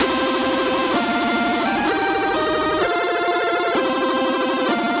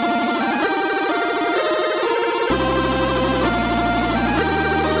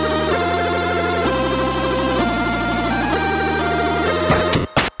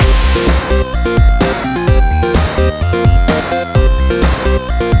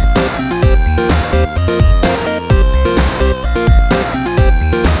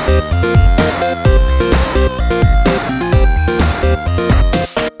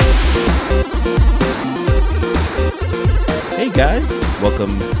Hey guys,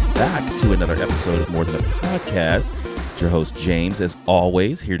 welcome back to another episode of More Than a Podcast. It's your host James, as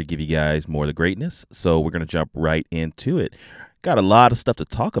always, here to give you guys more of the greatness. So we're going to jump right into it. Got a lot of stuff to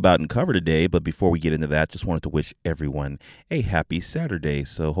talk about and cover today, but before we get into that, just wanted to wish everyone a happy Saturday.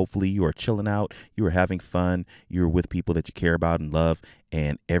 So hopefully you are chilling out, you are having fun, you're with people that you care about and love,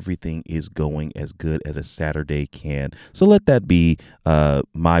 and everything is going as good as a Saturday can. So let that be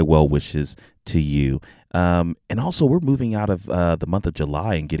my well wishes to you. And also, we're moving out of the month of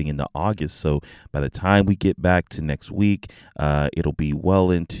July and getting into August. So by the time we get back to next week, it'll be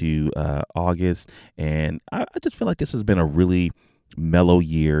well into August. And I just feel like this has been a really mellow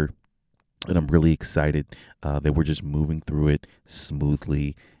year. And I'm really excited that we're just moving through it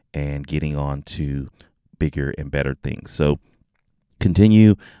smoothly and getting on to bigger and better things. So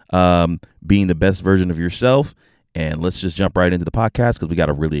continue being the best version of yourself. And let's just jump right into the podcast because we got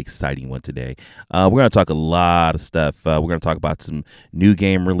a really exciting one today. We're going to talk a lot of stuff. We're going to talk about some new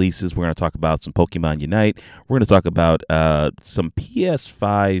game releases. We're going to talk about some Pokemon Unite. We're going to talk about some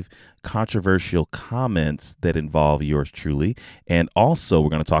PS5 controversial comments that involve yours truly. And also, we're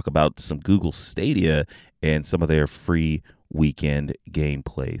going to talk about some Google Stadia and some of their free weekend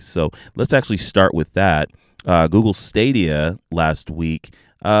gameplay. So let's actually start with that. Google Stadia last week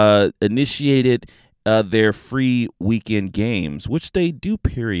initiated their free weekend games, which they do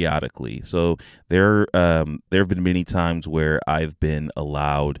periodically. So there have been many times where I've been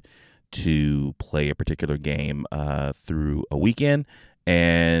allowed to play a particular game through a weekend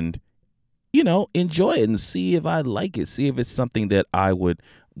and, enjoy it and see if I like it, see if it's something that I would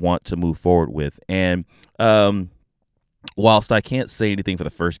want to move forward with. And whilst I can't say anything for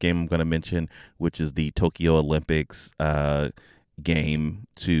the first game I'm going to mention, which is the Tokyo Olympics game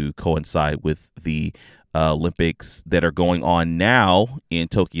to coincide with the Olympics that are going on now in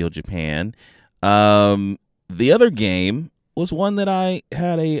Tokyo, Japan. The other game was one that I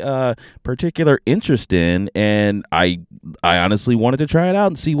had a particular interest in, and I honestly wanted to try it out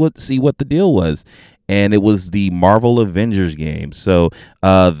and see what the deal was. And it was the Marvel Avengers game. So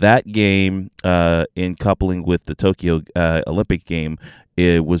that game, in coupling with the Tokyo Olympic game,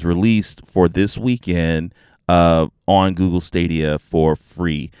 it was released for this weekend on Google Stadia for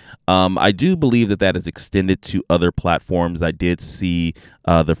free. I do believe that is extended to other platforms. I did see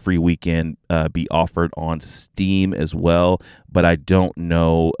the free weekend be offered on Steam as well, but I don't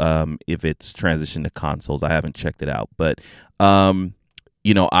know if it's transitioned to consoles. I haven't checked it out, but I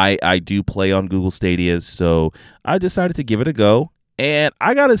do play on Google Stadia, so I decided to give it a go. And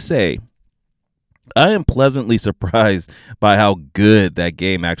I gotta say, I am pleasantly surprised by how good that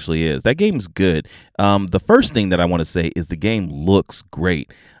game actually is. That game's good. The first thing that I want to say is the game looks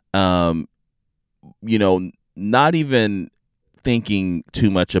great. Not even thinking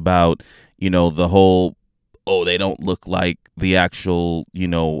too much about, the whole, they don't look like the actual,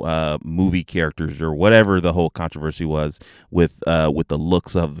 movie characters or whatever the whole controversy was with the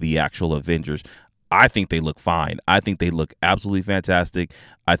looks of the actual Avengers. I think they look fine. I think they look absolutely fantastic.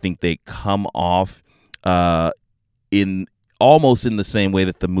 I think they come off in almost in the same way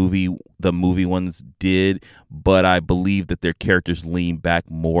that the movie ones did, but I believe that their characters lean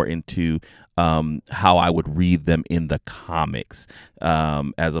back more into how I would read them in the comics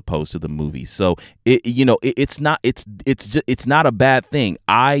as opposed to the movie. So it's not a bad thing.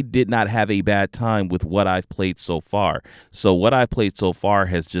 I did not have a bad time with what I've played so far. So what I've played so far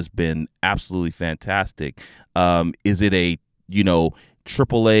has just been absolutely fantastic. Is it a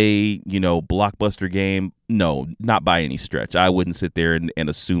AAA, blockbuster game? No, not by any stretch. I wouldn't sit there and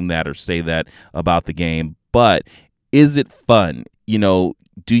assume that or say that about the game. But is it fun? Do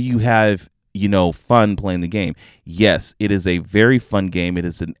you have, fun playing the game? Yes, it is a very fun game. It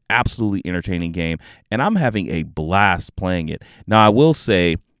is an absolutely entertaining game, and I'm having a blast playing it. Now, I will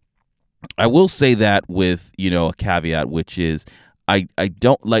say that with, a caveat, which is I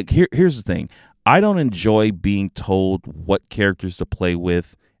don't like, here's the thing. I don't enjoy being told what characters to play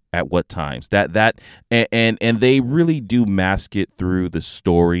with at what times. And they really do mask it through the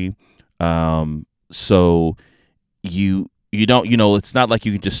story. So you don't, it's not like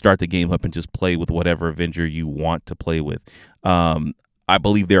you can just start the game up and just play with whatever Avenger you want to play with. I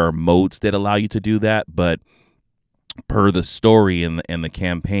believe there are modes that allow you to do that, but per the story and the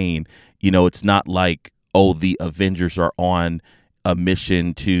campaign, it's not like, the Avengers are on a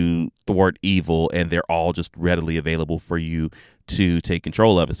mission to thwart evil and they're all just readily available for you to take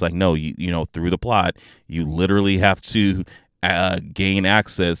control of. It's like, no, you know, through the plot, you literally have to gain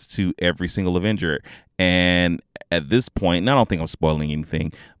access to every single Avenger. And at this point, and I don't think I'm spoiling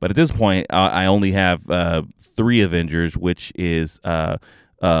anything, but at this point, I only have 3 Avengers, which is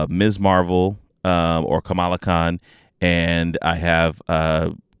Ms. Marvel or Kamala Khan, and I have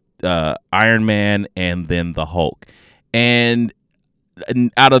Iron Man, and then the Hulk. And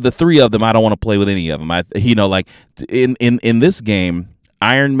out of the 3 of them, I don't want to play with any of them. Like in this game,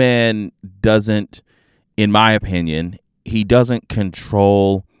 Iron Man doesn't, in my opinion, he doesn't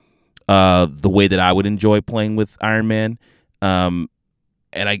control the way that I would enjoy playing with Iron Man. And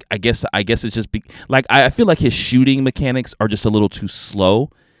I guess it's just like I feel like his shooting mechanics are just a little too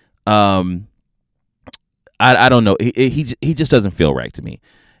slow. I don't know. He just doesn't feel right to me,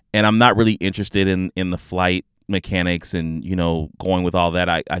 and I'm not really interested in the flight mechanics and, you know, going with all that.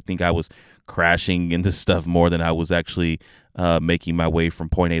 I think I was crashing into stuff more than I was actually making my way from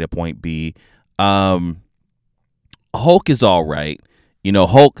point A to point B. Hulk is all right. You know,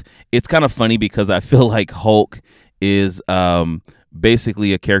 Hulk, it's kind of funny because I feel like Hulk is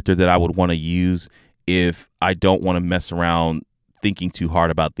basically a character that I would want to use if I don't want to mess around thinking too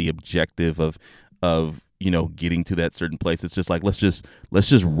hard about the objective of you know, getting to that certain place. It's just like, let's just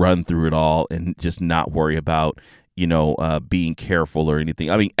run through it all and just not worry about, you know, being careful or anything.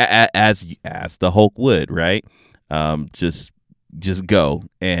 I mean, as the Hulk would, right? Just go.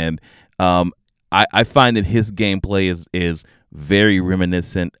 And I find that his gameplay is very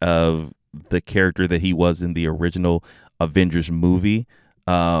reminiscent of the character that he was in the original Avengers movie.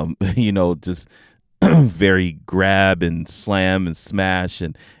 You know, just very grab and slam and smash,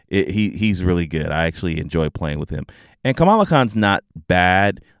 and he's really good. I actually enjoy playing with him. And Kamala Khan's not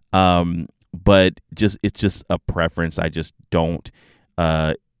bad, but it's just a preference. I just don't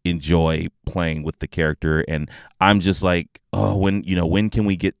enjoy playing with the character, and I'm just like, oh, when can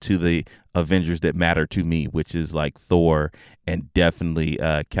we get to the Avengers that matter to me, which is like Thor and definitely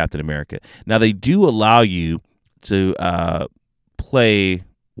Captain America. Now they do allow you to play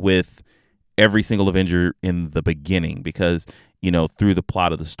with every single Avenger in the beginning because, you know, through the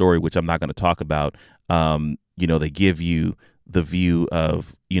plot of the story, which I'm not going to talk about, you know, they give you the view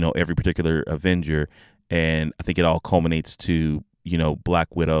of, you know, every particular Avenger, and I think it all culminates to, you know,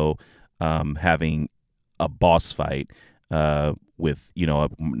 Black Widow having a boss fight with, you know,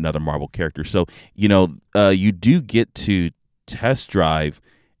 another Marvel character. So, you know, you do get to test drive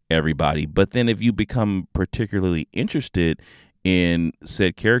everybody, but then if you become particularly interested in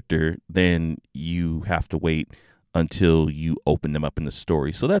said character, then you have to wait until you open them up in the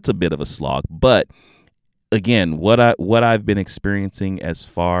story. So that's a bit of a slog. But again, what I've been experiencing as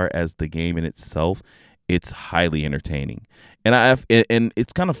far as the game in itself, it's highly entertaining. And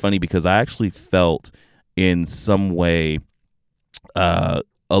it's kind of funny because I actually felt in some way a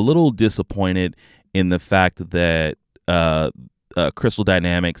little disappointed in the fact that Crystal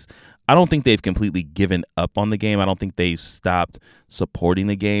Dynamics, I don't think they've completely given up on the game. I don't think they've stopped supporting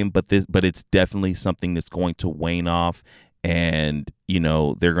the game, but it's definitely something that's going to wane off, and, you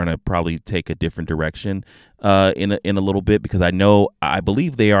know, they're going to probably take a different direction in a little bit, because I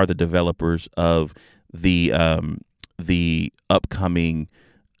believe they are the developers of the upcoming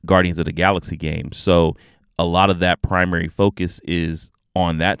Guardians of the Galaxy game. So a lot of that primary focus is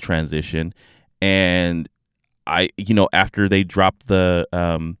on that transition, and after they dropped the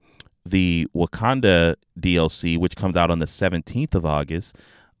Wakanda DLC, which comes out on the 17th of August,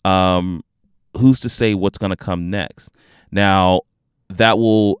 who's to say what's going to come next? Now, that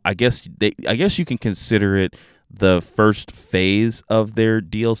will, I guess you can consider it the first phase of their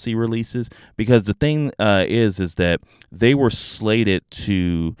DLC releases, because the thing is that they were slated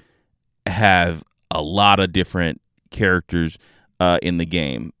to have a lot of different characters in the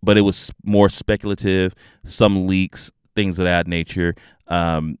game, but it was more speculative, some leaks, things of that nature.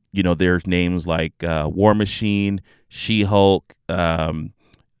 There's names like War Machine, She-Hulk, who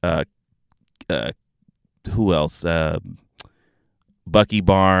else? Bucky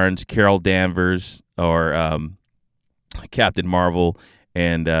Barnes, Carol Danvers, or Captain Marvel,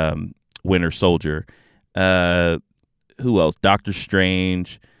 and Winter Soldier. Who else? Doctor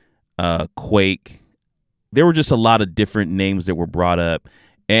Strange, Quake. There were just a lot of different names that were brought up,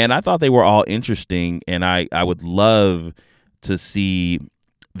 and I thought they were all interesting, and I would love to see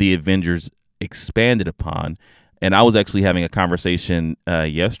the Avengers expanded upon. And I was actually having a conversation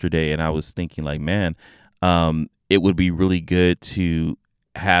yesterday, and I was thinking, like, man, it would be really good to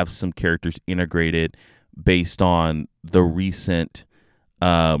have some characters integrated based on the recent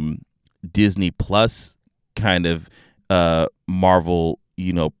Disney Plus kind of Marvel,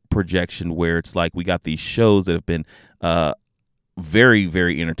 projection, where it's like we got these shows that have been very,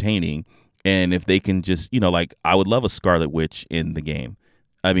 very entertaining. And if they can just, like, I would love a Scarlet Witch in the game.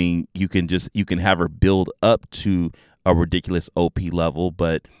 I mean, you can have her build up to a ridiculous OP level,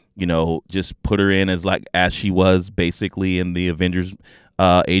 but just put her in as she was basically in the Avengers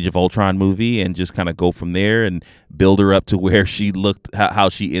Age of Ultron movie, and just kind of go from there and build her up to where she looked, how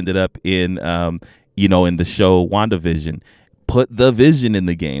she ended up in in the show WandaVision. Put the Vision in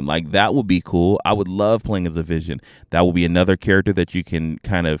the game. Like, that would be cool. I would love playing as a Vision. That will be another character that you can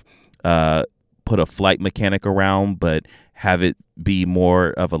kind of put a flight mechanic around, but have it be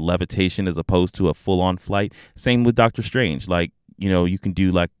more of a levitation as opposed to a full-on flight. Same with Doctor Strange. Like, you can do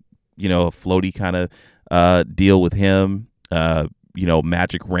a floaty kind of deal with him.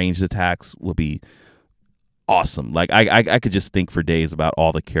 Magic ranged attacks would be awesome. Like, I could just think for days about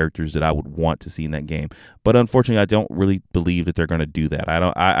all the characters that I would want to see in that game. But unfortunately, I don't really believe that they're going to do that.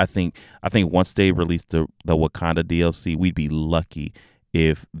 I think once they release the Wakanda DLC, we'd be lucky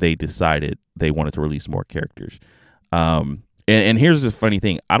if they decided they wanted to release more characters. And here's the funny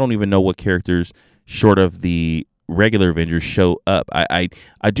thing. I don't even know what characters short of the regular Avengers show up. I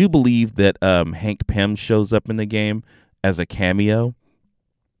do believe that Hank Pym shows up in the game as a cameo.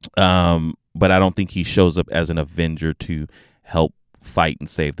 But I don't think he shows up as an Avenger to help fight and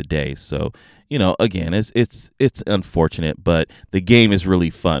save the day. So, again, it's unfortunate, but the game is really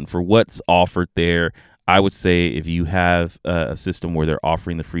fun for what's offered there. I would say if you have a system where they're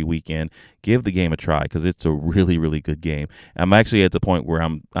offering the free weekend, give the game a try, because it's a really, really good game. I'm actually at the point where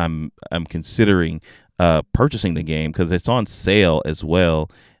I'm considering purchasing the game, because it's on sale as well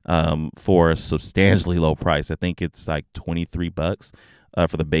for a substantially low price. I think it's like $23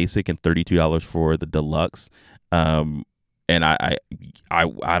 for the basic and $32 for the deluxe. And I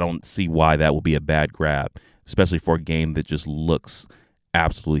don't see why that would be a bad grab, especially for a game that just looks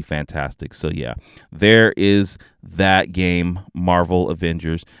absolutely fantastic. So yeah, there is that game, Marvel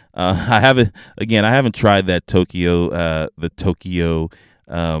Avengers. I haven't tried that the Tokyo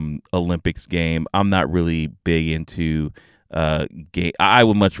Olympics game. I'm not really big into game. I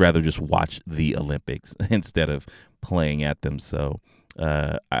would much rather just watch the Olympics instead of playing at them. So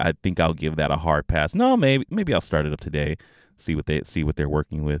I think I'll give that a hard pass. No, maybe I'll start it up today. See what they're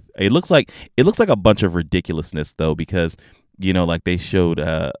working with. It looks like a bunch of ridiculousness though, because like they showed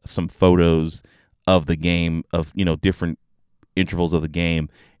some photos of the game of different intervals of the game,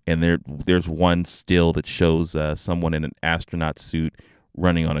 and there's one still that shows someone in an astronaut suit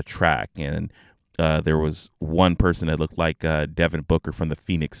running on a track, and there was one person that looked like Devin Booker from the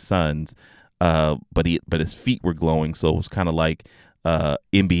Phoenix Suns, but his feet were glowing, so it was kind of like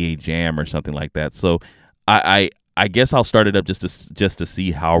NBA Jam or something like that. So I guess I'll start it up just to see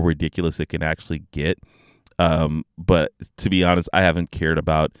how ridiculous it can actually get. But to be honest, I haven't cared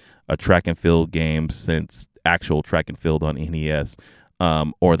about a track and field game since actual track and field on NES,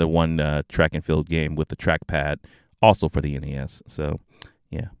 or the one track and field game with the trackpad also for the NES. So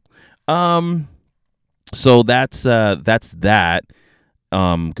yeah. So that's that.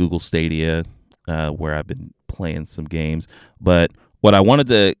 Google Stadia, where I've been playing some games. But what I wanted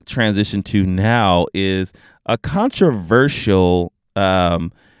to transition to now is a controversial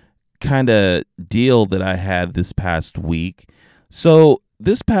kind of deal that I had this past week. So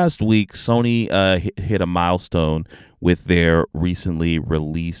this past week, Sony hit a milestone with their recently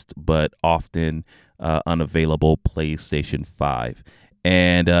released but often unavailable PlayStation 5.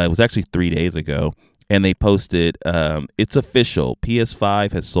 And it was actually 3 days ago. And they posted, it's official.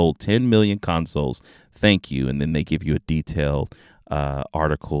 PS5 has sold 10 million consoles. Thank you. And then they give you a detailed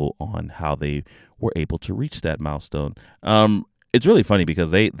article on how they were able to reach that milestone. It's really funny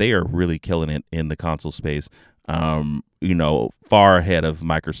because they are really killing it in the console space. Far ahead of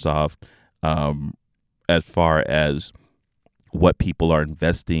Microsoft as far as what people are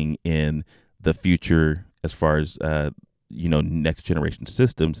investing in the future as far as next generation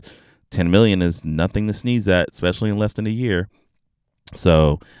systems. 10 million is nothing to sneeze at, especially in less than a year.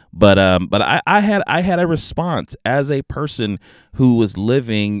 So, but I had a response as a person who was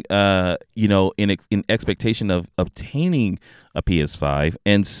living, in expectation of obtaining a PS5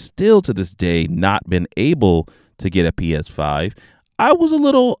 and still to this day not been able to get a PS5. I was a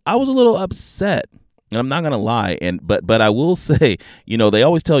little upset. And I'm not going to lie. But I will say, they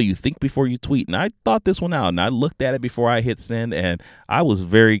always tell you think before you tweet. And I thought this one out and I looked at it before I hit send, and I was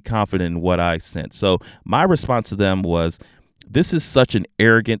very confident in what I sent. So my response to them was, this is such an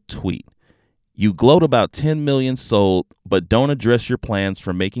arrogant tweet. You gloat about 10 million sold, but don't address your plans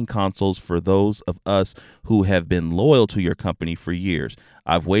for making consoles for those of us who have been loyal to your company for years.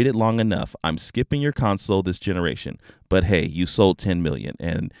 I've waited long enough. I'm skipping your console this generation. But hey, you sold 10 million,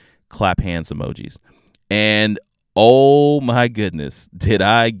 and clap hands emojis. And Oh my goodness, did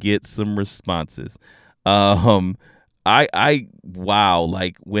I get some responses? Um, I wow,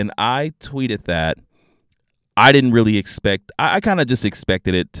 like when I tweeted that, I didn't really expect. I kind of just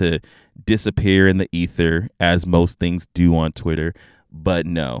expected it to disappear in the ether, as most things do on Twitter. But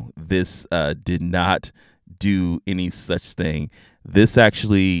no, this did not do any such thing. This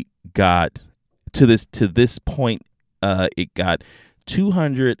actually got to this point. It got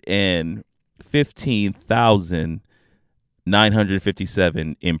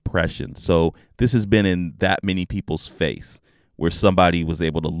 215,957 impressions. So this has been in that many people's face, where somebody was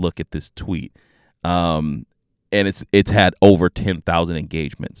able to look at this tweet. Um, and it's had over 10,000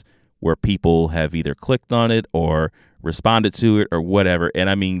 engagements where people have either clicked on it or responded to it or whatever. And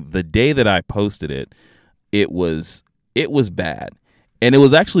I mean, the day that I posted it, it was it was bad. And it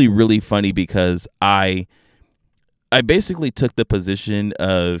was actually really funny because I basically took the position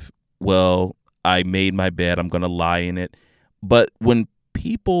of, well, I made my bed, I'm going to lie in it. But when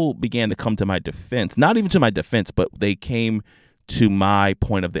people began to come to my defense, not even to my defense, but they came to my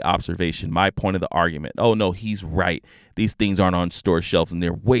point of the observation, my point of the argument. Oh no, he's right. These things aren't on store shelves and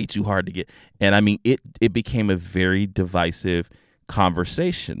they're way too hard to get. And I mean, it became a very divisive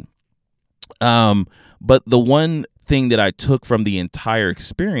conversation. But the one thing that I took from the entire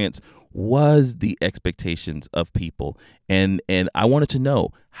experience was the expectations of people. And I wanted to know,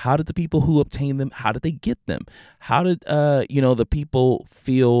 how did the people who obtained them, how did they get them? How did the people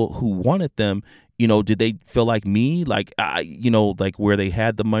feel who wanted them? Did they feel like me, like like where they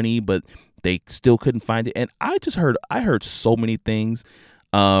had the money but they still couldn't find it? And I heard so many things.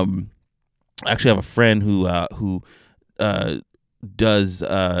 I actually have a friend who does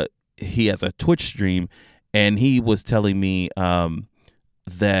he has a Twitch stream, and he was telling me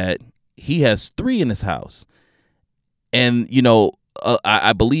that he has 3 in his house. And,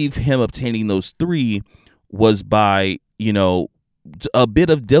 I believe him obtaining those 3 was by, a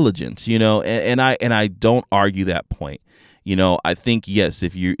bit of diligence, and I don't argue that point. I think, yes,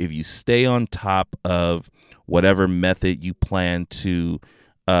 if you stay on top of whatever method you plan to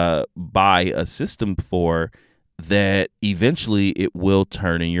buy a system for, that eventually it will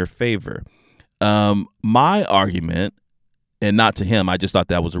turn in your favor. My argument, and not to him, I just thought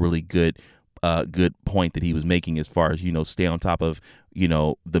that was a really good point that he was making, as far as, stay on top of,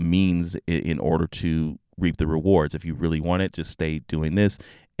 the means in order to reap the rewards. If you really want it, just stay doing this,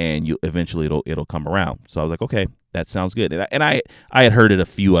 and you eventually it'll come around. So I was like, okay, that sounds good. And I had heard it a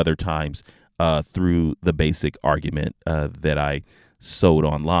few other times through the basic argument that I sowed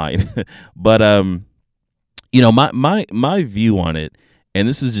online. But my view on it, and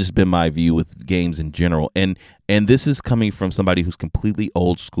this has just been my view with games in general, and this is coming from somebody who's completely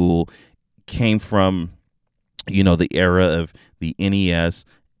old school, came from the era of the NES,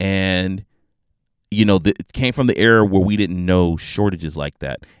 and it came from the era where we didn't know shortages like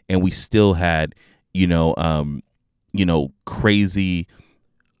that, and we still had crazy,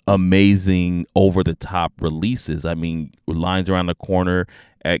 amazing, over the top releases. I mean, lines around the corner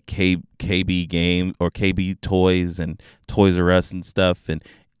at KB Game or KB Toys and Toys R Us and stuff, and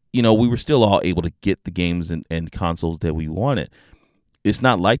we were still all able to get the games and consoles that we wanted. It's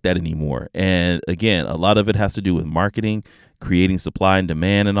not like that anymore. And again, a lot of it has to do with marketing, creating supply and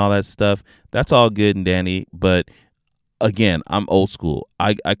demand and all that stuff. That's all good and dandy. But again, I'm old school.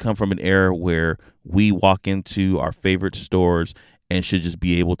 I come from an era where we walk into our favorite stores and should just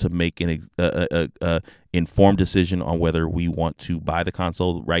be able to make an informed decision on whether we want to buy the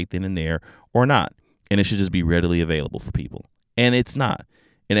console right then and there or not. And it should just be readily available for people. And it's not.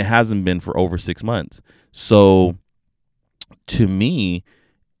 And it hasn't been for over 6 months. So to me,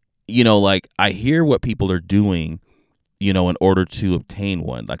 like, I hear what people are doing, in order to obtain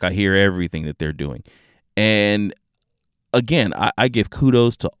one. Like, I hear everything that they're doing. And again, I give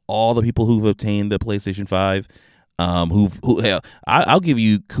kudos to all the people who've obtained the PlayStation 5. Hell, I'll give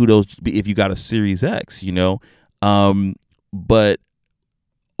you kudos if you got a Series X, but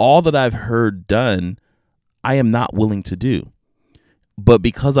all that I've heard done, I am not willing to do. But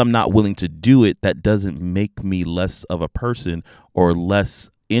because I'm not willing to do it, that doesn't make me less of a person or less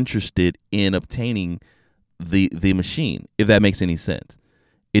interested in obtaining the machine, if that makes any sense.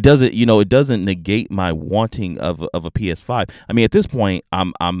 It doesn't negate my wanting of a PS5. I mean, at this point,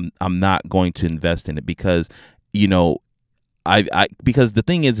 I'm not going to invest in it because, because the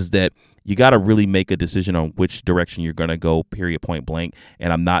thing is that you got to really make a decision on which direction you're going to go, period, point blank.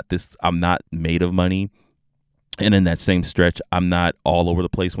 And I'm not made of money. And in that same stretch, I'm not all over the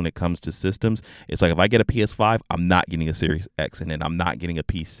place when it comes to systems. It's like, if I get a PS5, I'm not getting a Series X, and then I'm not getting a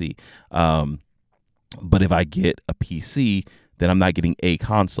PC. But if I get a PC, then I'm not getting a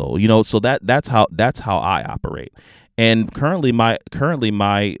console. So that's how I operate. And currently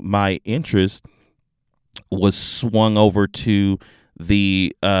my interest was swung over to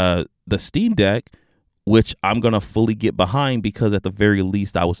the Steam Deck, which I'm going to fully get behind, because at the very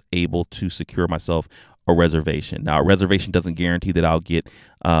least I was able to secure myself a reservation. Now, a reservation doesn't guarantee that I'll get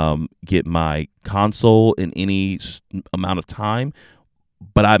my console in any amount of time,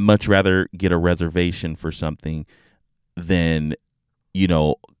 but I'd much rather get a reservation for something than,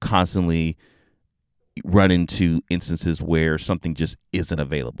 constantly run into instances where something just isn't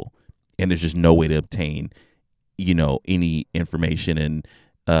available and there's just no way to obtain, any information and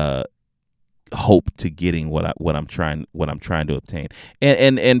hope to getting what I'm trying to obtain.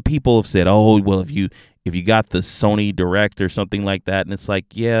 And people have said, oh, well, if you got the Sony Direct or something like that, and it's like,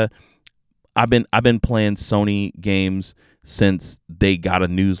 yeah, I've been playing Sony games since they got a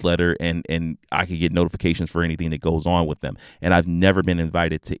newsletter and I could get notifications for anything that goes on with them. And I've never been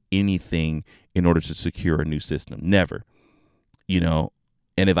invited to anything in order to secure a new system. Never.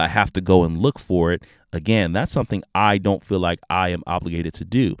 And if I have to go and look for it, again, that's something I don't feel like I am obligated to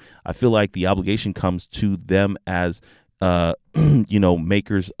do. I feel like the obligation comes to them as,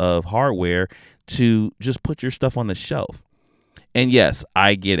 makers of hardware, to just put your stuff on the shelf. And yes,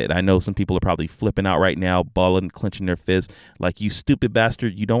 I get it. I know some people are probably flipping out right now, balling, clenching their fists, like, you stupid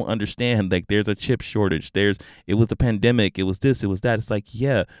bastard, you don't understand. Like, there's a chip shortage. It was the pandemic. It was this, it was that. It's like,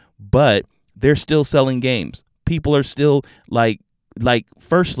 yeah, but they're still selling games. People are still like,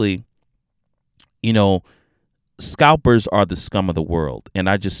 firstly, scalpers are the scum of the world. And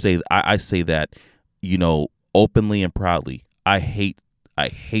I just say, I say that, openly and proudly. I hate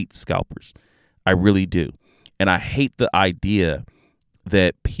scalpers. I really do. And I hate the idea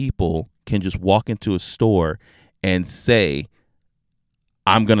that people can just walk into a store and say,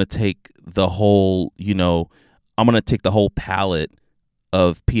 I'm going to take the whole, I'm going to take the whole palette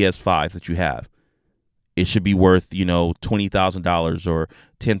of PS5s that you have. It should be worth, $20,000 or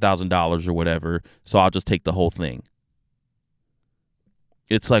 $10,000 or whatever. So I'll just take the whole thing.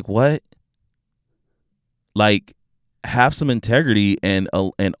 It's like, what? Like, have some integrity and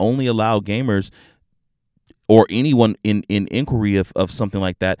only allow gamers or anyone in inquiry of something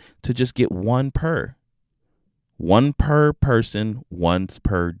like that to just get one per person, once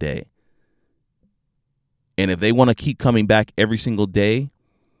per day. And if they want to keep coming back every single day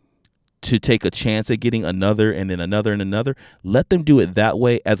to take a chance at getting another and then another and another, let them do it that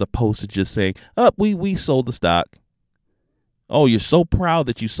way, as opposed to just saying, we sold the stock. Oh, you're so proud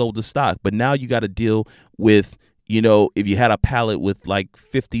that you sold the stock, but now you got to deal with, if you had a pallet with like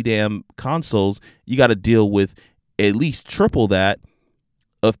 50 damn consoles, you got to deal with at least triple that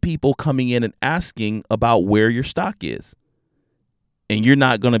of people coming in and asking about where your stock is. And you're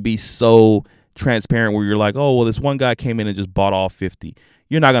not going to be so transparent where you're like, oh, well, this one guy came in and just bought all 50.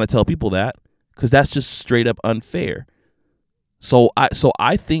 You're not going to tell people that, because that's just straight up unfair. So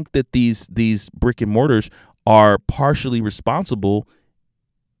I think that these brick and mortars are partially responsible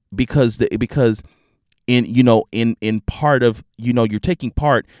because in part of, you're taking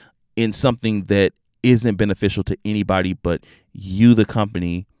part in something that isn't beneficial to anybody but you, the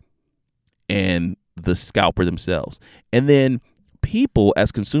company, and the scalper themselves. And then people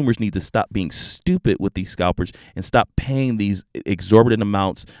as consumers need to stop being stupid with these scalpers and stop paying these exorbitant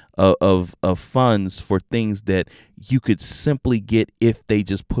amounts of funds for things that you could simply get if they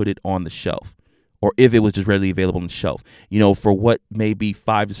just put it on the shelf, or if it was just readily available on the shelf. For what may be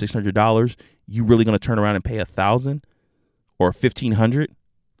 $500 to $600, you really going to turn around and pay $1,000 or $1,500?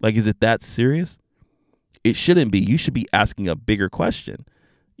 Like, is it that serious? It shouldn't be. You should be asking a bigger question,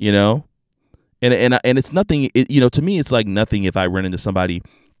 And it's nothing. To me, it's like nothing if I run into somebody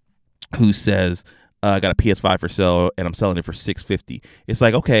who says, I got a PS5 for sale and I'm selling it for $650. It's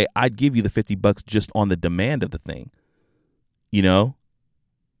like, okay, I'd give you the $50 just on the demand of the thing,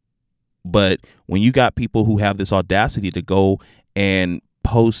 But when you got people who have this audacity to go and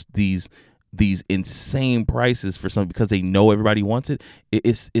post these insane prices for something because they know everybody wants it,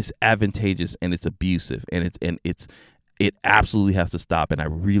 it's advantageous and it's abusive and it absolutely has to stop. And I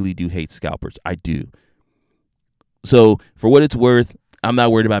really do hate scalpers. I do. So for what it's worth, I'm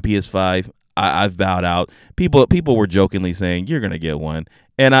not worried about PS5. I've bowed out. People were jokingly saying you're gonna get one,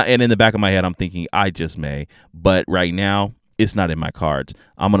 and in the back of my head I'm thinking I just may. But right now it's not in my cards.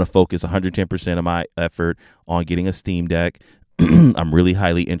 I'm gonna focus 110% of my effort on getting a Steam Deck. I'm really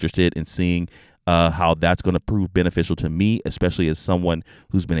highly interested in seeing how that's going to prove beneficial to me, especially as someone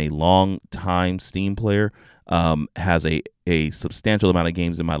who's been a long time Steam player, has a substantial amount of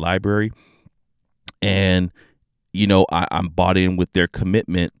games in my library. And, I'm bought in with their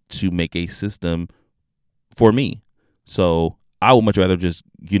commitment to make a system for me. So I would much rather just,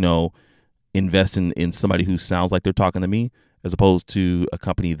 invest in somebody who sounds like they're talking to me, as opposed to a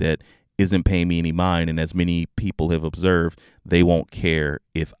company that isn't paying me any mind. And as many people have observed, they won't care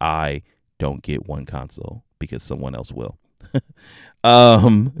if I don't get one console because someone else will.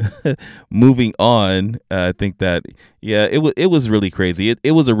 Moving on, I think that, it was really crazy.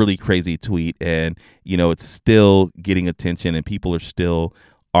 It was a really crazy tweet, and, it's still getting attention, and people are still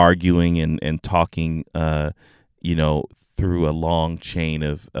arguing and talking, through a long chain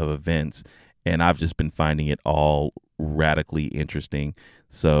of events. And I've just been finding it all radically interesting.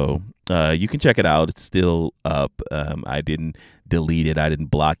 So you can check it out. It's still up. I didn't delete it. I didn't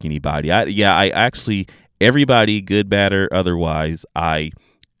block anybody. I actually, everybody, good, bad, or otherwise, I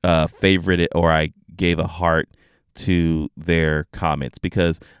favorite it, or I gave a heart to their comments,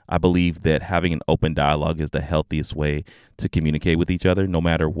 because I believe that having an open dialogue is the healthiest way to communicate with each other, no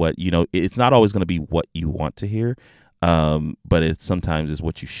matter what. It's not always going to be what you want to hear, but it sometimes is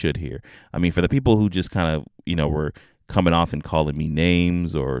what you should hear. I mean, for the people who just kind of, were coming off and calling me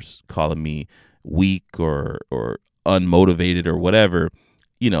names, or calling me weak or unmotivated or whatever,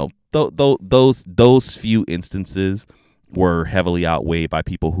 those few instances were heavily outweighed by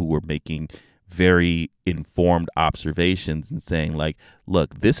people who were making very informed observations and saying, like,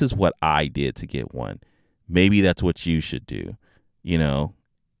 look, this is what I did to get one. Maybe that's what you should do,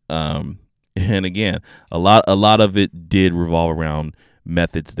 and again, a lot of it did revolve around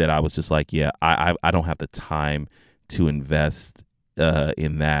methods that I was just like, I don't have the time to invest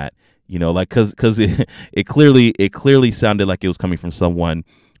in that, because it clearly sounded like it was coming from someone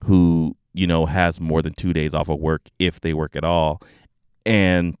who, has more than 2 days off of work, if they work at all,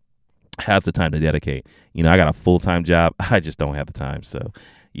 and has the time to dedicate. I got a full-time job. I just don't have the time. So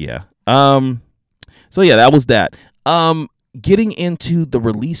yeah. That was that. Getting into the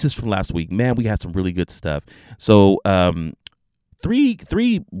releases from last week, man, we had some really good stuff. So three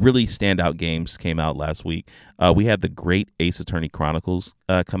really standout games came out last week. We had the great Ace Attorney Chronicles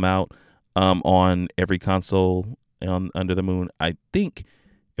come out on every console under the moon. I think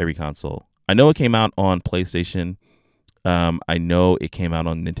every console. I know it came out on PlayStation. I know it came out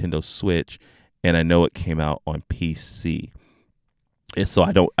on Nintendo Switch, and I know it came out on PC. And so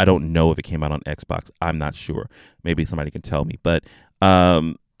I don't know if it came out on Xbox. I'm not sure. Maybe somebody can tell me. But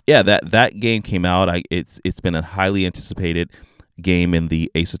that game came out. It's been a highly anticipated game in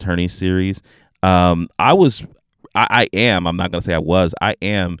the Ace Attorney series. I am. I'm not gonna say I was. I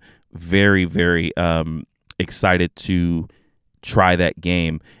am very, very excited to try that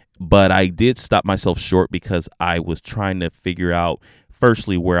game. But I did stop myself short because I was trying to figure out,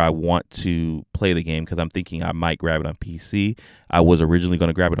 firstly, where I want to play the game, because I'm thinking I might grab it on PC. I was originally going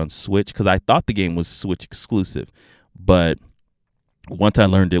to grab it on Switch because I thought the game was Switch exclusive. But once I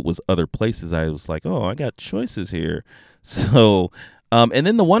learned it was other places, I was like, oh, I got choices here. So, and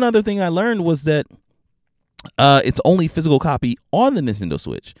then the one other thing I learned was that it's only physical copy on the Nintendo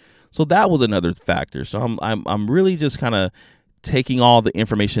Switch. So that was another factor. So I'm really just kind of taking all the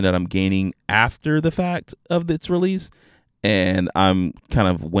information that I'm gaining after the fact of its release, and I'm kind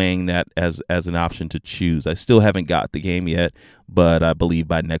of weighing that as an option to choose. I still haven't got the game yet, but I believe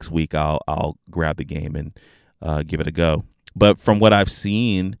by next week I'll grab the game and give it a go. But from what I've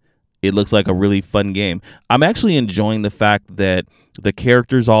seen, it looks like a really fun game. I'm actually enjoying the fact that the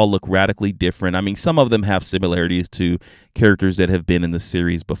characters all look radically different. I mean, some of them have similarities to characters that have been in the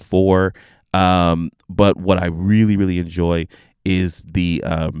series before, but what I really, really enjoy is the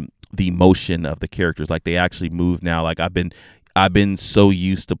motion of the characters. Like, they actually move now. Like, I've been so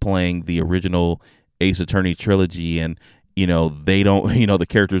used to playing the original Ace Attorney trilogy, and they don't, the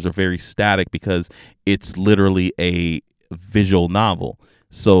characters are very static because it's literally a visual novel,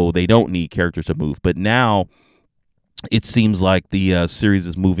 so they don't need characters to move. But now it seems like the series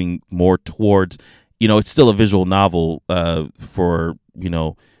is moving more towards, it's still a visual novel for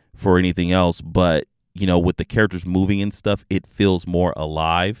anything else, but with the characters moving and stuff, it feels more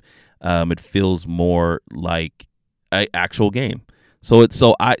alive. It feels more like an actual game.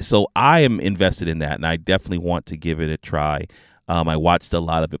 So I am invested in that, and I definitely want to give it a try. I watched a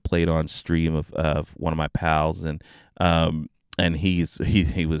lot of it played on stream of one of my pals, and he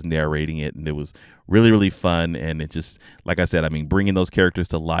was narrating it, and it was really, really fun. And it just, like I said, I mean, bringing those characters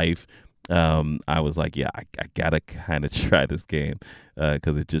to life. I was like, I gotta kind of try this game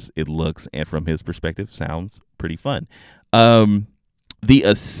because it looks, and from his perspective, sounds pretty fun. The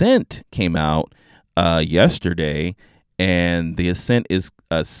Ascent came out yesterday, and The Ascent is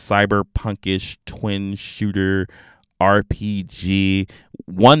a cyberpunkish twin shooter RPG,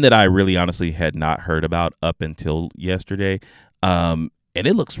 one that I really honestly had not heard about up until yesterday. And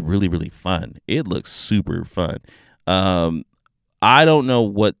it looks really, really fun. It looks super fun. I don't know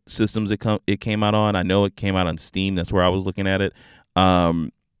what systems it came out on. I know it came out on Steam. That's where I was looking at it.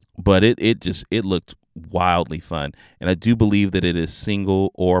 But it looked wildly fun, and I do believe that it is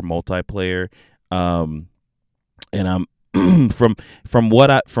single or multiplayer. And I'm from what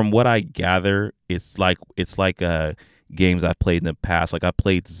I gather, it's like games I've played in the past. Like I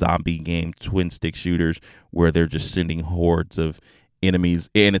played zombie game twin stick shooters where they're just sending hordes of enemies,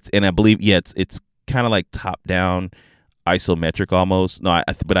 and I believe it's kind of like top down isometric almost. No,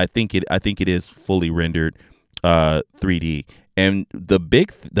 but I think it is fully rendered 3D. And the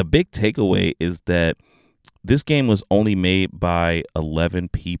big takeaway is that this game was only made by 11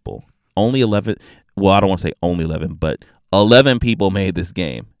 people. Only 11. Well, I don't want to say only 11, but 11 people made this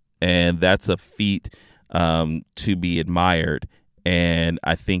game, and that's a feat to be admired. And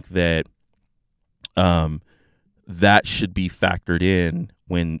I think that that should be factored in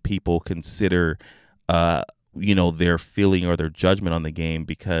when people consider their feeling or their judgment on the game,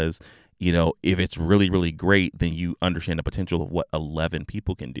 because if it's really, really great, then you understand the potential of what 11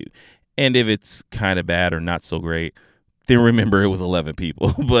 people can do. And if it's kind of bad or not so great, then remember it was 11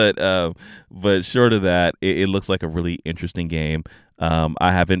 people. But short of that, it looks like a really interesting game.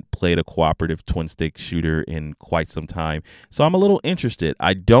 I haven't played a cooperative twin stick shooter in quite some time, so I'm a little interested.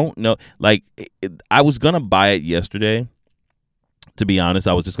 I don't know. Like, I was gonna buy it yesterday. To be honest,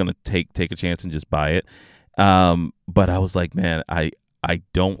 I was just gonna take a chance and just buy it. But I was like, man, I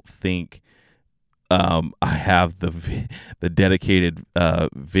don't think I have the dedicated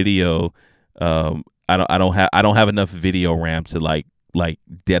video. I don't have enough video RAM to like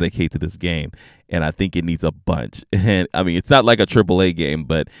dedicate to this game, and I think it needs a bunch. And I mean, it's not like a AAA game,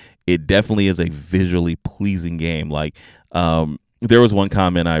 but it definitely is a visually pleasing game. Like, there was one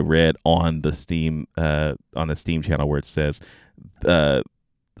comment I read on the Steam channel where it says, this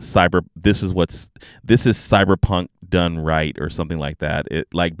is Cyberpunk done right, or something like that. It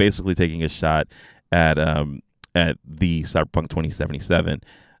like basically taking a shot at the Cyberpunk 2077,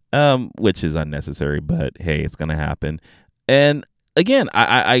 which is unnecessary, but hey, it's gonna happen. And again,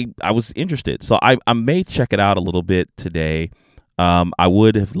 I was interested, so I may check it out a little bit today. I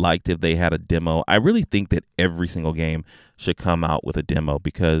would have liked if they had a demo. I really think that every single game should come out with a demo,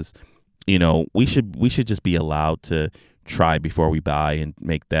 because we should just be allowed to try before we buy and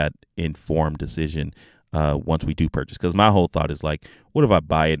make that informed decision once we do purchase. Because my whole thought is like, what if I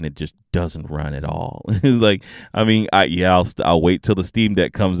buy it and it just doesn't run at all? Like, I mean, I'll wait till the Steam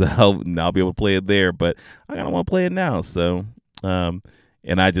Deck comes out and I'll be able to play it there, but I kind of want to play it now. So, and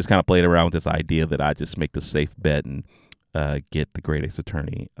I just kind of played around with this idea that I just make the safe bet and get the Great Ace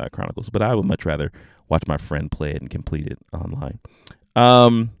Attorney Chronicles. But I would much rather watch my friend play it and complete it online.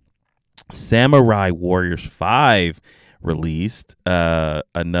 Samurai Warriors 5 released,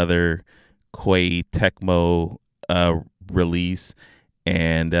 another Koei Tecmo release,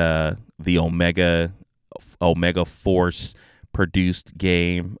 and the Omega Force produced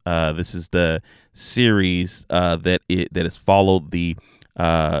game. This is the series that has followed the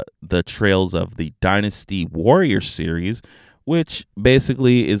trails of the Dynasty Warriors series, which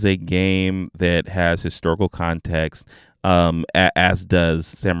basically is a game that has historical context, as does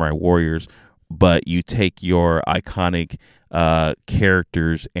Samurai Warriors, but you take your iconic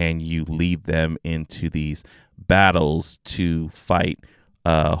characters and you lead them into these battles to fight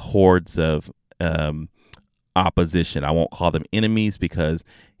hordes of opposition. I won't call them enemies, because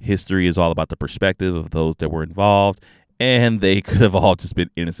history is all about the perspective of those that were involved, and they could have all just been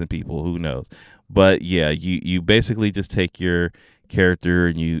innocent people. Who knows? But yeah, you basically just take your character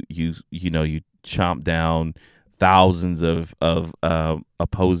and you chomp down thousands of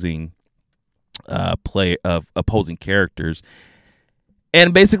opposing opposing characters,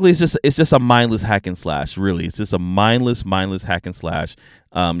 and basically it's just a mindless hack and slash. Really, it's just a mindless hack and slash.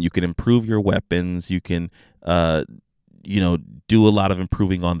 You can improve your weapons. You can do a lot of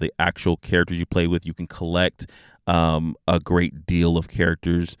improving on the actual characters you play with. You can collect a great deal of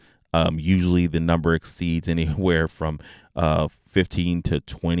characters. Usually the number exceeds anywhere from 15 to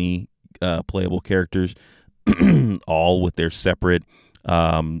 20 playable characters, all with their separate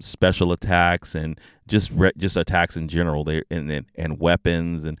special attacks and just attacks in general. They and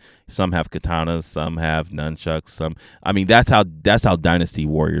weapons, and some have katanas, some have nunchucks. That's how Dynasty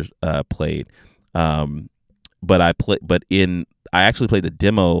Warriors played. But I actually played the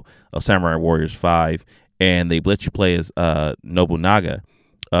demo of Samurai Warriors 5, and they let you play as Nobunaga,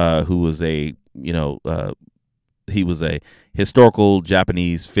 who was he was a historical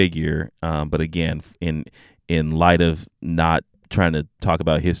Japanese figure. But again, in light of not trying to talk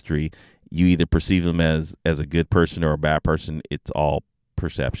about history, you either perceive him as a good person or a bad person. It's all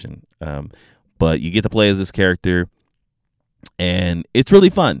perception. But you get to play as this character. and it's really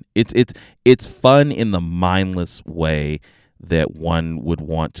fun. It's fun in the mindless way that one would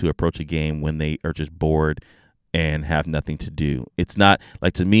want to approach a game when they are just bored and have nothing to do. It's not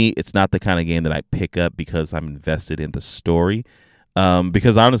like, to me, it's not the kind of game that I pick up because I'm invested in the story.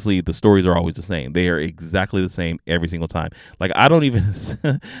 Because honestly, the stories are always the same. They are exactly the same every single time. Like, I don't even,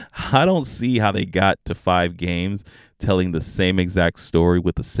 I don't see how they got to 5 games telling the same exact story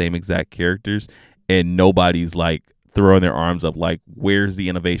with the same exact characters, and nobody's like throwing their arms up like, where's the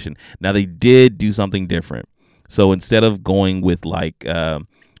innovation? Now, they did do something different. So instead of going with like,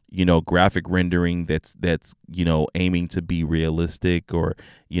 graphic rendering that's aiming to be realistic or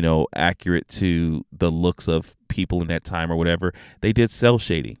accurate to the looks of people in that time or whatever, they did cell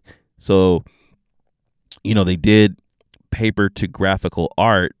shading. So they did paper to graphical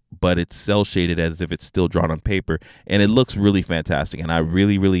art, but it's cell shaded as if it's still drawn on paper, and it looks really fantastic. And I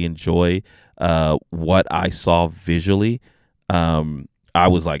really, really enjoy what I saw visually. I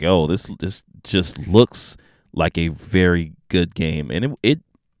was like, oh, this just looks like a very good game, and it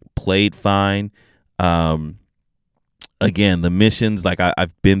played fine. Again, the missions, like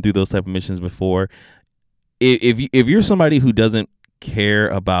I've been through those type of missions before. If you're somebody who doesn't care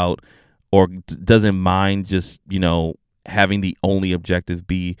about or doesn't mind just having the only objective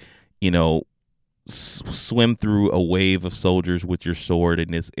be swim through a wave of soldiers with your sword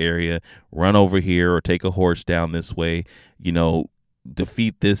in this area, run over here, or take a horse down this way,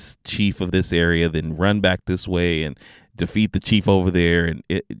 defeat this chief of this area, then run back this way and defeat the chief over there. And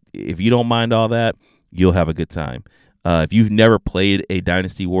if you don't mind all that, you'll have a good time. If you've never played a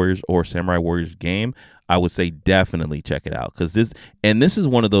Dynasty Warriors or Samurai Warriors game, I would say definitely check it out, because this is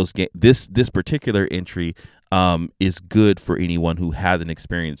one of those games. This particular entry is good for anyone who hasn't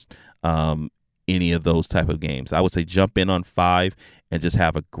experienced any of those type of games. I would say jump in on 5 and just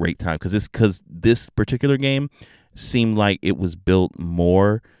have a great time, because this particular game seemed like it was built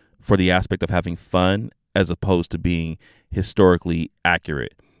more for the aspect of having fun as opposed to being historically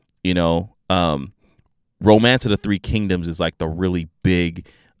accurate. Romance of the Three Kingdoms is like the really big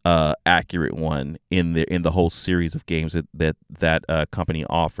accurate one in the whole series of games that company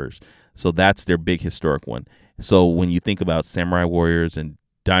offers. So that's their big historic one. So when you think about Samurai Warriors and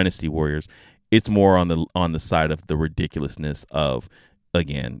Dynasty Warriors, it's more on the side of the ridiculousness of,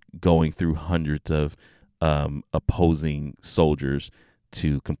 again, going through hundreds of opposing soldiers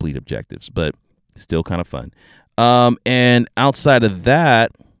to complete objectives, but still kind of fun. And outside of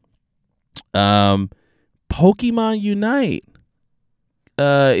that, Pokemon Unite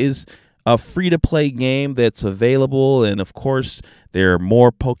is a free-to-play game that's available, and of course, there are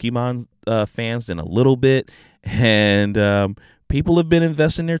more Pokemon fans than a little bit, and people have been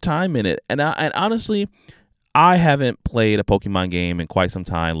investing their time in it. And honestly, I haven't played a Pokemon game in quite some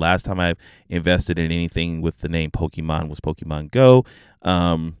time. Last time I've invested in anything with the name Pokemon was Pokemon Go,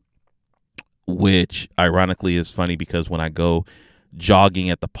 which ironically is funny because when I go jogging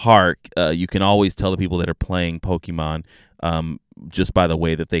at the park, you can always tell the people that are playing Pokemon just by the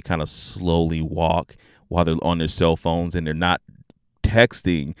way that they kind of slowly walk while they're on their cell phones, and they're not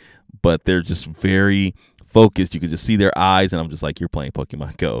texting, but they're just very focused. You can just see their eyes, and I'm just like, you're playing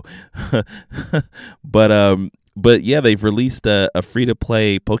Pokemon Go. But yeah, they've released a free to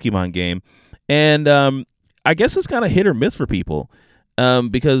play Pokemon game, and I guess it's kind of hit or miss for people,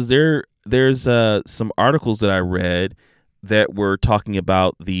 because there's some articles that I read that were talking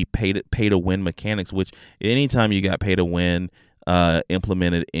about the pay to win mechanics, which anytime you got pay to win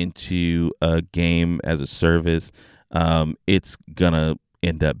implemented into a game as a service, it's gonna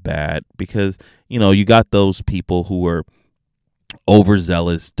end up bad, because you got those people who are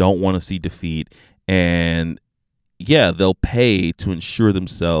overzealous, don't want to see defeat, and yeah, they'll pay to ensure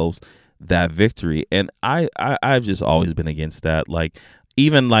themselves that victory. And I've just always been against that. Like,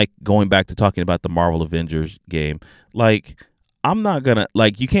 even like going back to talking about the Marvel Avengers game, like, I'm not gonna,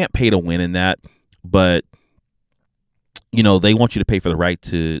 like, you can't pay to win in that, but they want you to pay for the right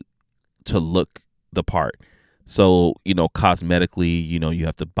to look the part. So, cosmetically, you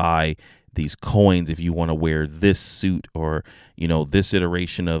have to buy these coins if you want to wear this suit or, this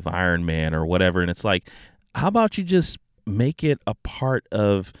iteration of Iron Man or whatever. And it's like, how about you just make it a part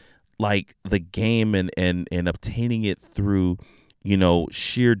of like the game and obtaining it through,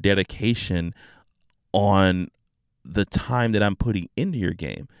 sheer dedication on the time that I'm putting into your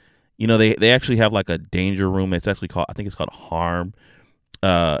game. They actually have like a danger room. It's actually called, I think it's called Harm,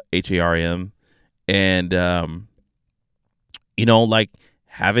 HARM. And, like,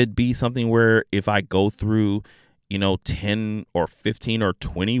 have it be something where if I go through, 10 or 15 or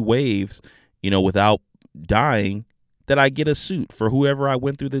 20 waves, without dying, that I get a suit for whoever I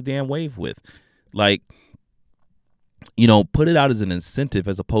went through the damn wave with. Like, put it out as an incentive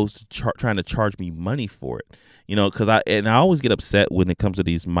as opposed to trying to charge me money for it. Because I always get upset when it comes to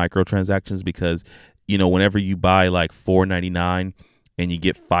these microtransactions because, whenever you buy like $4.99 and you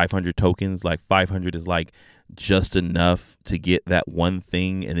get 500 tokens, like 500 is like just enough to get that one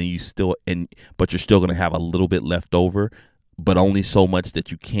thing, and then but you're still going to have a little bit left over, but only so much that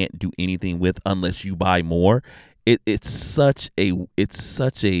you can't do anything with unless you buy more. It's such a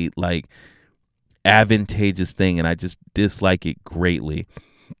like advantageous thing, and I just dislike it greatly.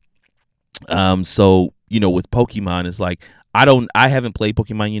 So with Pokemon, it's like I haven't played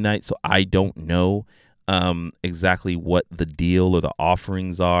Pokemon Unite, so I don't know exactly what the deal or the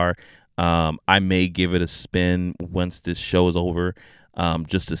offerings are. I may give it a spin once this show is over,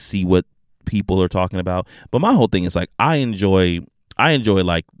 just to see what people are talking about. But my whole thing is like I enjoy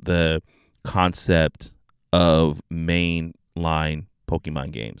like the concept of mainline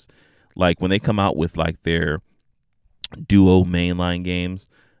Pokemon games. Like when they come out with like their duo mainline games,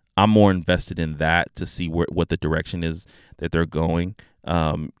 I'm more invested in that to see what the direction is that they're going.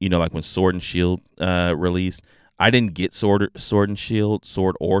 Like when Sword and Shield released, I didn't get Sword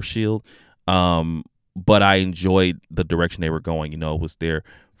or Shield, but I enjoyed the direction they were going. It was their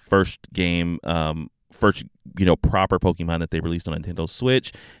first game, proper Pokemon that they released on Nintendo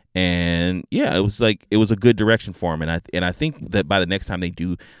Switch. And yeah, it was a good direction for them. And I think that by the next time they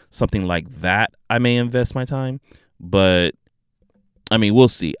do something like that, I may invest my time. But I mean, we'll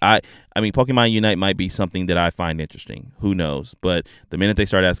see. I mean, Pokemon Unite might be something that I find interesting. Who knows? But the minute they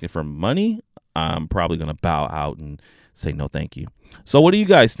start asking for money, I'm probably going to bow out and say no, thank you. So what do you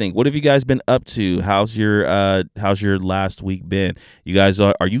guys think? What have you guys been up to? How's your last week been? You guys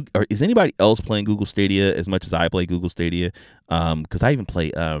is anybody else playing Google Stadia as much as I play Google Stadia? Because I even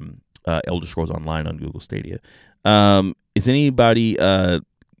play Elder Scrolls Online on Google Stadia. Has anybody gotten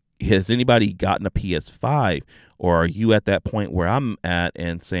a PS5, or are you at that point where I'm at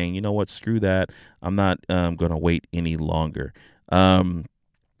and saying, you know what, screw that, I'm not going to wait any longer?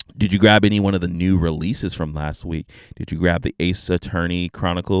 Did you grab any one of the new releases from last week? Did you grab the Ace Attorney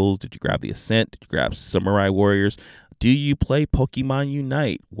Chronicles? Did you grab the Ascent? Did you grab Samurai Warriors? Do you play Pokemon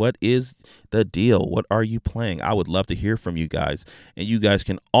Unite? What is the deal? What are you playing? I would love to hear from you guys. And you guys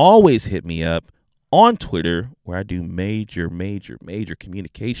can always hit me up on Twitter, where I do major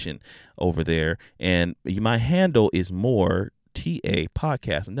communication over there. And my handle is More TA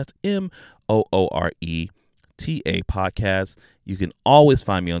Podcast, and that's MOORE TA Podcast. You can always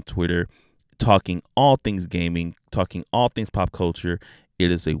find me on Twitter, talking all things gaming, talking all things pop culture. It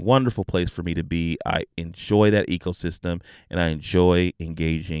is a wonderful place for me to be. I enjoy that ecosystem, and I enjoy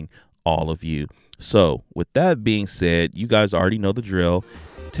engaging all of you. So with that being said, you guys already know the drill.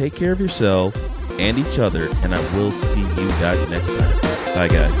 Take care of yourselves and each other, and I will see you guys next time. Bye,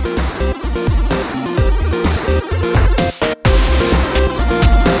 guys.